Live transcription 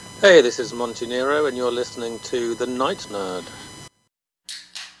Hey, this is Monty Nero, and you're listening to The Night Nerd.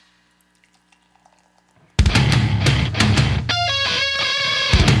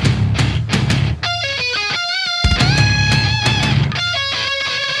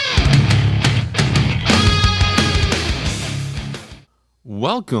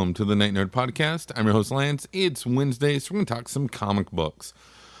 Welcome to the Night Nerd Podcast. I'm your host, Lance. It's Wednesday, so we're going to talk some comic books.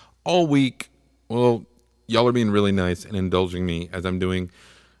 All week, well, y'all are being really nice and indulging me as I'm doing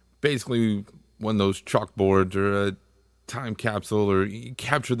basically one of those chalkboards or a time capsule, or you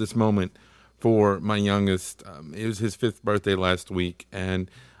capture this moment for my youngest. It was his 5th birthday last week,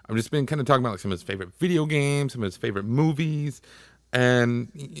 and I've just been kind of talking about like some of his favorite video games, some of his favorite movies, and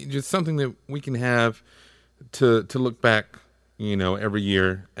just something that we can have to look back, every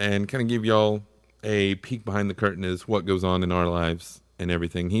year and kind of give y'all a peek behind the curtain as what goes on in our lives and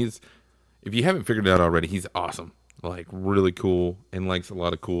everything. If you haven't figured it out already, he's awesome, like really cool, and likes a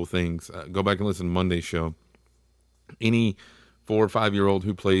lot of cool things. Go back and listen to Monday's show. Any 4 or 5-year-old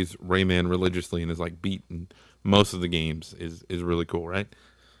who plays Rayman religiously and is like beaten most of the games is really cool, right?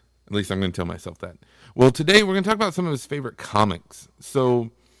 At least I'm going to tell myself that. Well, today we're going to talk about some of his favorite comics.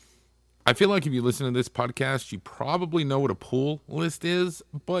 So I feel like if you listen to this podcast, you probably know what a pull list is,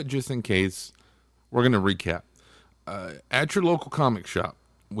 but just in case, we're going to recap. At your local comic shop,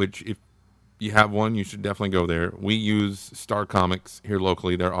 which if you have one, you should definitely go there. We use Star Comics here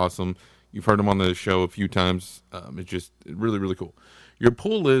locally. They're awesome. You've heard them on the show a few times. It's just really, really cool. Your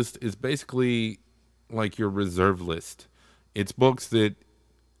pull list is basically like your reserve list. It's books that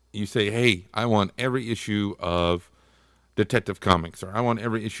you say, hey, I want every issue of Detective Comics, or I want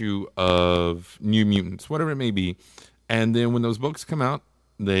every issue of New Mutants, whatever it may be. And then when those books come out,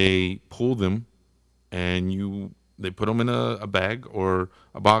 they pull them and they put them in a bag or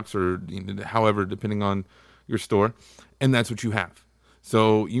a box, or however, depending on your store, and that's what you have.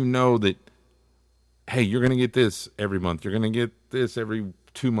 So you know that, hey, you're going to get this every month, you're going to get this every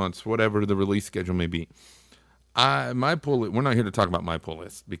 2 months, whatever the release schedule may be. We're not here to talk about my pull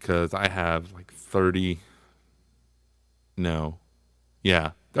list because I have like 30 or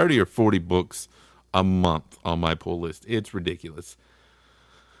 40 books a month on my pull list. It's ridiculous.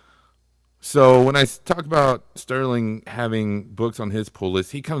 So when I talk about Sterling having books on his pull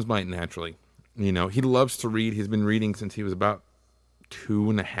list, he comes by it naturally. He loves to read. He's been reading since he was about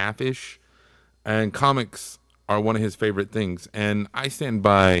 2.5-ish. And comics are one of his favorite things. And I stand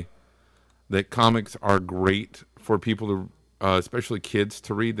by that comics are great for people to, especially kids,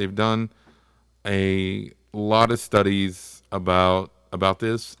 to read. They've done a lot of studies about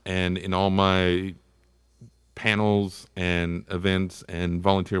this, and in all my panels and events and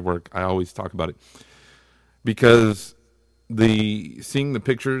volunteer work, I always talk about it because seeing the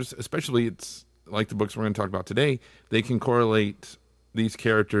pictures, especially it's like the books we're going to talk about today, they can correlate these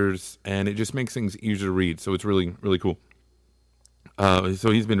characters, and it just makes things easier to read. So it's really, really cool. So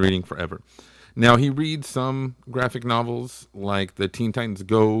he's been reading forever. Now, he reads some graphic novels like the Teen Titans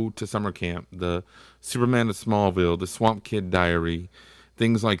Go to Summer Camp, the Superman of Smallville, the Swamp Kid Diary,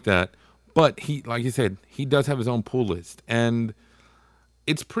 things like that. But like you said, he does have his own pull list, and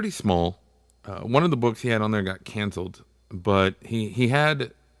it's pretty small. One of the books he had on there got canceled, but he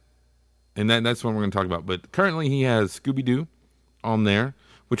had, and that's what we're going to talk about. But currently he has Scooby-Doo on there,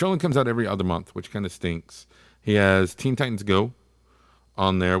 which only comes out every other month, which kind of stinks. He has Teen Titans Go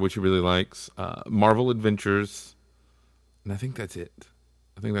on there, which he really likes. Marvel Adventures, and I think that's it.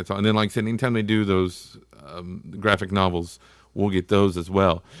 I think that's all. And then, like I said, anytime they do those graphic novels, we'll get those as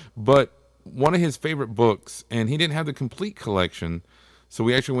well. But one of his favorite books, and he didn't have the complete collection, so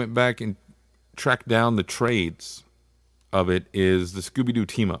we actually went back and tracked down the trades of it, is the Scooby-Doo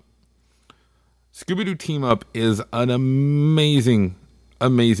Team Up. Scooby-Doo Team Up is an amazing,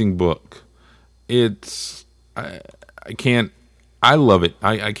 amazing book. I love it.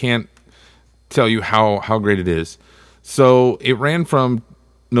 I can't tell you how great it is. So it ran from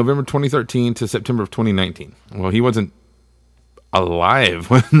November 2013 to September of 2019. Well, he wasn't alive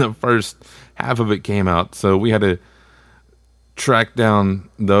when the first half of it came out, so we had to track down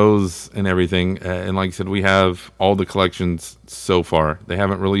those and everything. And like I said, we have all the collections so far. They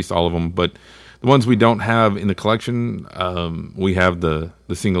haven't released all of them, but the ones we don't have in the collection, we have the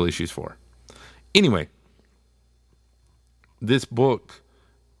single issues for. Anyway, this book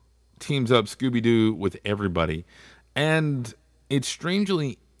teams up Scooby-Doo with everybody, and it's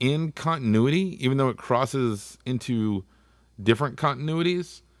strangely in continuity, even though it crosses into different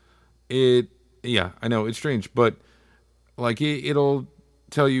continuities. I know it's strange, but like it'll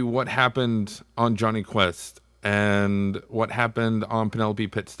tell you what happened on Johnny Quest and what happened on Penelope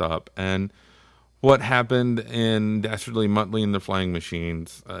Pitstop and what happened in Dastardly Muttley and the Flying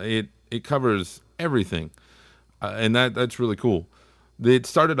Machines. It covers everything, and that's really cool. It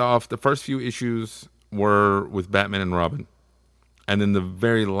started off, the first few issues were with Batman and Robin, and then the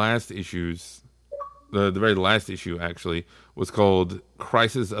very last issues, the very last issue actually was called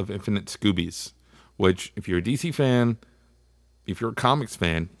Crisis of Infinite Scoobies, which, if you're a DC fan, if you're a comics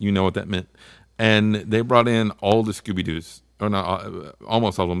fan, you know what that meant. And they brought in all the Scooby-Doos, or not,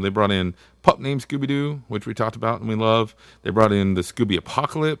 almost all of them. They brought in Pup Named Scooby-Doo, which we talked about and we love. They brought in the Scooby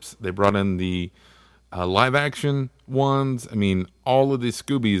Apocalypse. They brought in the live-action ones. I mean, all of these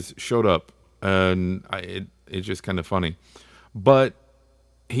Scoobies showed up, and it's just kind of funny. But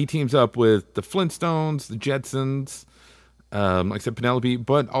he teams up with the Flintstones, the Jetsons, like I said, Penelope,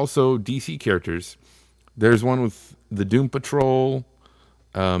 but also DC characters. There's one with the Doom Patrol,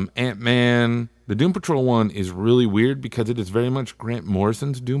 Ant-Man. The Doom Patrol one is really weird because it is very much Grant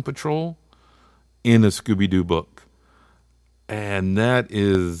Morrison's Doom Patrol in a Scooby-Doo book. And that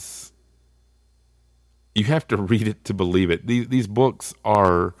is, you have to read it to believe it. These books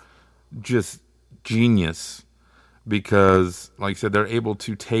are just genius because, like I said, they're able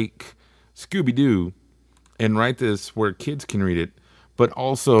to take Scooby-Doo and write this where kids can read it, but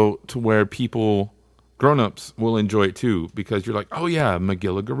also to where people, grown-ups, will enjoy it too, because you're like, oh yeah,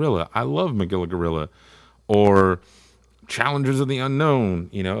 Magilla Gorilla. I love Magilla Gorilla. Or Challengers of the Unknown.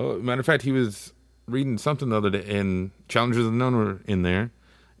 You know, matter of fact, he was reading something the other day, and Challengers of the Unknown were in there,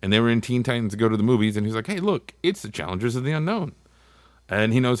 and they were in Teen Titans Go to the Movies, and he's like, hey, look, it's the Challengers of the Unknown.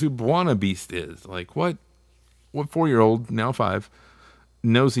 And he knows who Buona Beast is. Like, what 4-year-old, now 5,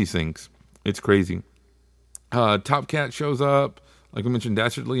 knows these things? It's crazy. Top Cat shows up. Like we mentioned,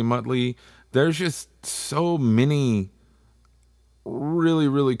 Dastardly and Muttley. There's just so many really,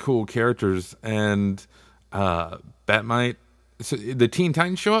 really cool characters. And Batmite. So the Teen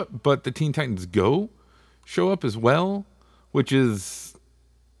Titans show up, but the Teen Titans Go show up as well, which is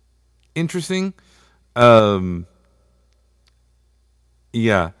interesting.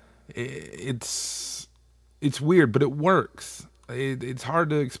 Yeah, it's weird, but it works. It's hard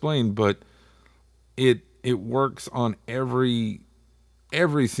to explain, but it works on every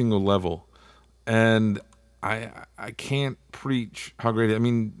single level. And I can't preach how great it is. I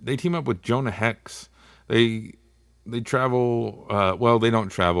mean, they team up with Jonah Hex. They travel, well, they don't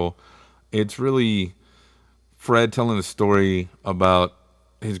travel. It's really Fred telling a story about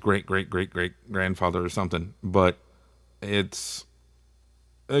his great-great-great-great-grandfather or something. But it's,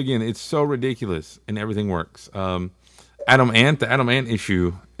 again, it's so ridiculous and everything works. Adam Ant, the Adam Ant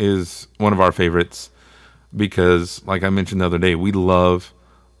issue is one of our favorites because, like I mentioned the other day, we love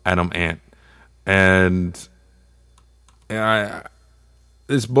Adam Ant. And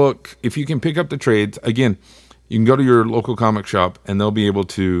this book, if you can pick up the trades, again, you can go to your local comic shop and they'll be able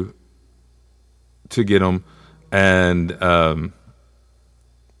to get them, and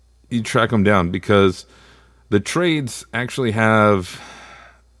you track them down because the trades actually have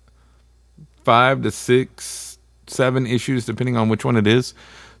 5 to 6, 7 issues depending on which one it is.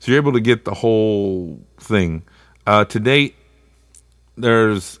 So you're able to get the whole thing. To date,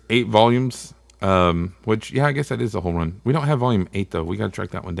 there's 8 volumes. Which, yeah, I guess that is the whole run. We don't have volume 8 though. We got to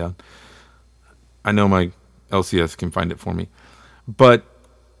track that one down. I know my LCS can find it for me. But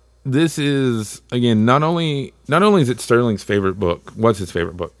this is, again, not only is it Sterling's favorite book. What's his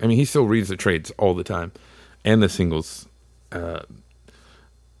favorite book? I mean, he still reads the trades all the time and the singles.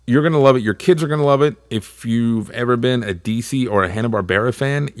 You're going to love it. Your kids are going to love it. If you've ever been a DC or a Hanna-Barbera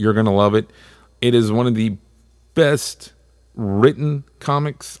fan, you're going to love it. It is one of the best written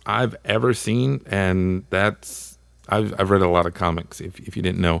comics I've ever seen, and that's I've read a lot of comics. If you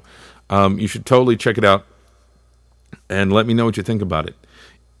didn't know, you should totally check it out and let me know what you think about it.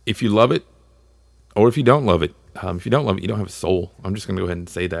 If you love it, or if you don't love it. If you don't love it, you don't have a soul. I'm just going to go ahead and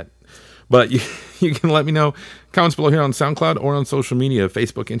say that. But you can let me know. Comments below here on SoundCloud or on social media,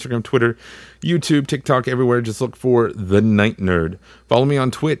 Facebook, Instagram, Twitter, YouTube, TikTok, everywhere. Just look for The Night Nerd. Follow me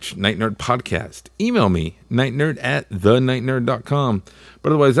on Twitch, Night Nerd Podcast. Email me, nightnerd@thenightnerd.com. But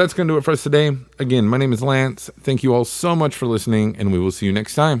otherwise, that's going to do it for us today. Again, my name is Lance. Thank you all so much for listening, and we will see you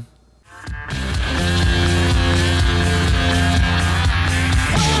next time.